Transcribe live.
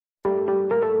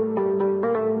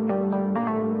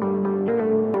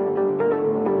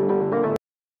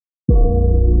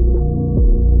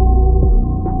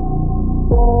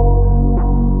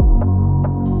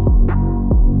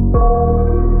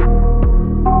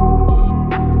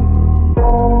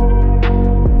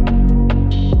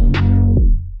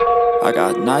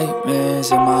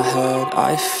nightmares in my head,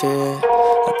 I fear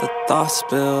that the thoughts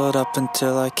build up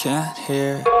until I can't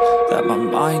hear, that my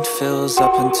mind fills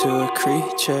up into a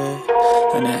creature,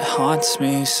 and it haunts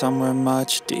me somewhere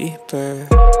much deeper.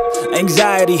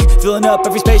 Anxiety, filling up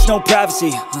every space, no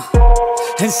privacy,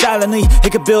 and silently,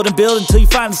 it could build and build until you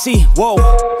finally see, whoa,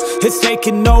 it's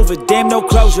taking over, damn no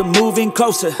closure, moving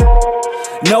closer.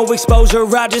 No exposure,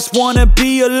 I just wanna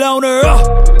be a loner.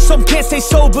 Some can't stay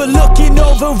sober, looking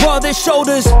over all their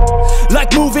shoulders,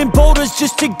 like moving boulders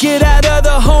just to get out of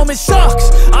the home. It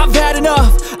sucks, I've had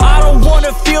enough, I don't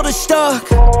wanna feel the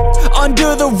stuck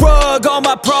under the rug, all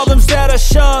my problems that I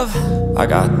shove. I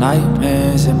got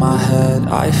nightmares in my head,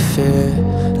 I fear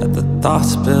that the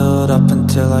thoughts build up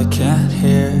until I can't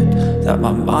hear, that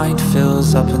my mind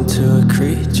fills up into a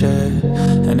creature,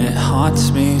 and it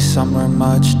haunts me somewhere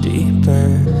much deeper.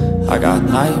 I got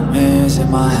nightmares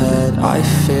in my head, I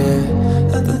fear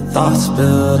that the thoughts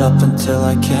build up until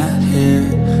I can't hear,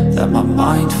 that my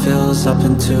mind fills up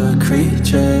into a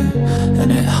creature,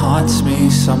 and it haunts me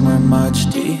somewhere much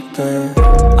deeper.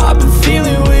 I've been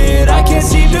feeling weird, I can't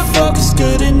seem to focus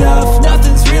good enough,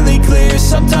 nothing's really clear,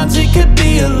 sometimes it could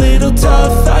be a little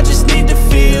tough, I just need to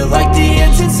feel like the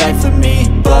end's in sight for me,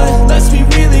 but let's be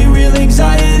really real,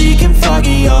 anxiety can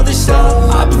foggy all this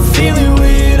stuff. I've been feeling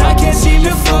weird, I can't seem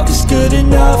to focus good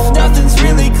enough, nothing's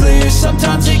really clear,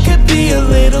 sometimes it could be a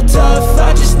little tough,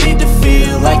 I just need to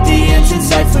feel like the end's in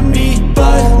sight for me,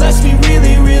 but let's be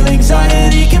really real,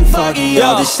 anxiety can foggy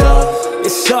all this stuff. It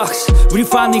sucks when you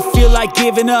finally feel like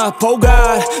giving up. Oh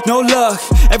God, no luck,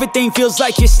 everything feels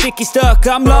like you're sticky stuck.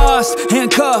 I'm lost,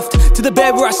 handcuffed to the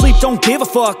bed where I sleep, don't give a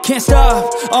fuck. Can't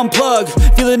stop, unplug,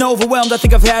 feeling overwhelmed, I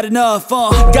think I've had enough.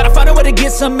 Gotta find a way to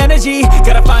get some energy,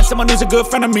 gotta find someone who's a good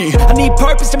friend of me. I need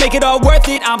purpose to make it all worth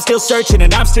it, I'm still searching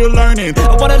and I'm still learning.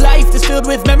 I want a life that's filled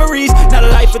with memories, not a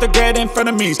life with regret in front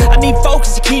of me. I need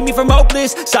focus to keep me from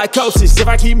hopeless psychosis if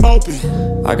I keep moping.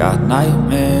 I got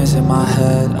nightmares in my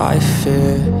head, I fear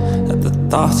that the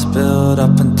thoughts build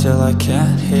up until I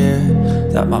can't hear,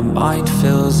 that my mind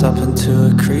fills up into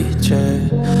a creature,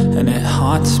 and it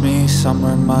haunts me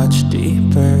somewhere much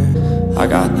deeper. I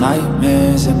got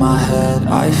nightmares in my head,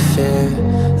 I fear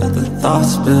that the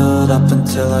thoughts build up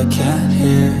until I can't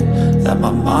hear, that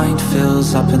my mind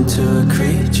fills up into a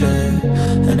creature,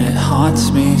 and it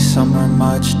haunts me somewhere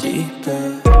much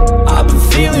deeper. I've been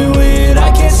feeling weird,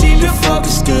 I can't seem to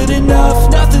focus good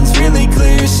enough, nothing's really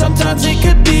clear, sometimes it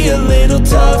could be a little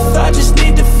tough, I just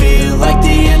need to feel like the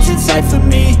end's in sight for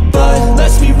me, but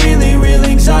let's be really real,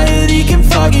 anxiety can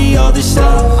foggy all this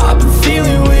stuff. I've been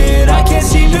feeling weird, I can't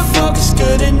seem to focus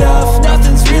good enough,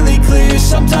 nothing's really clear,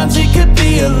 sometimes it could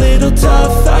be a little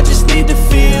tough, I just need to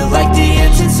feel like the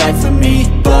end's in sight for me,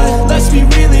 but let's be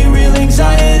really real,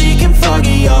 anxiety can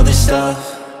foggy all this stuff.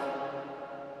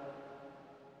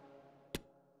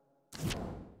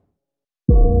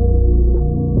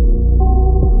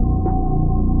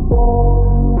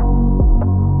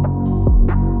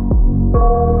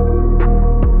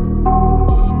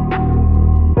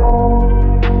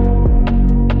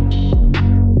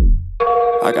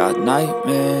 I got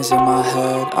nightmares in my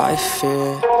head, I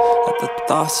fear that the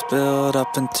thoughts build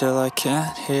up until I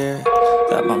can't hear,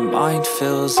 that my mind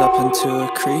fills up into a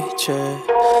creature,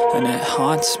 and it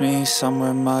haunts me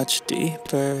somewhere much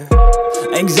deeper.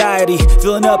 Anxiety,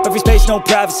 filling up every space, no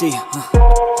privacy,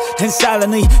 and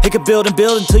silently, it could build and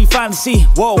build until you finally see,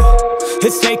 whoa,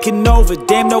 it's taking over,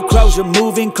 damn no closure,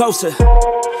 moving closer.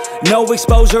 No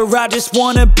exposure, I just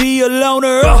wanna be a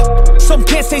loner. Some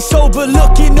can't stay sober,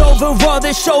 looking over all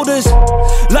their shoulders,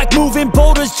 like moving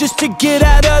boulders just to get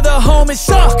out of the home. It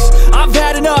sucks, I've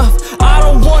had enough, I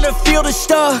don't wanna feel the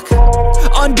stuck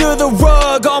under the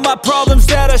rug, all my problems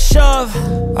that I shove.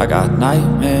 I got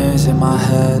nightmares in my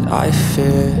head, I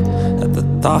fear that the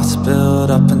thoughts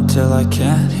build up until I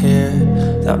can't hear,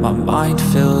 that my mind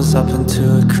fills up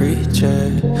into a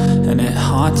creature, and it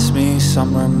haunts me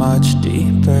somewhere much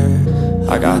deeper.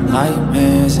 I got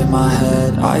nightmares in my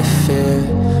head, I fear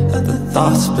that the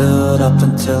thoughts build up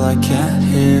until I can't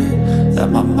hear, that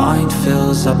my mind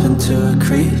fills up into a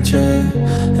creature,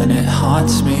 and it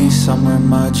haunts me somewhere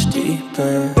much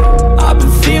deeper. I've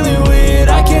been feeling weird,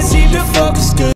 I can't seem to focus good.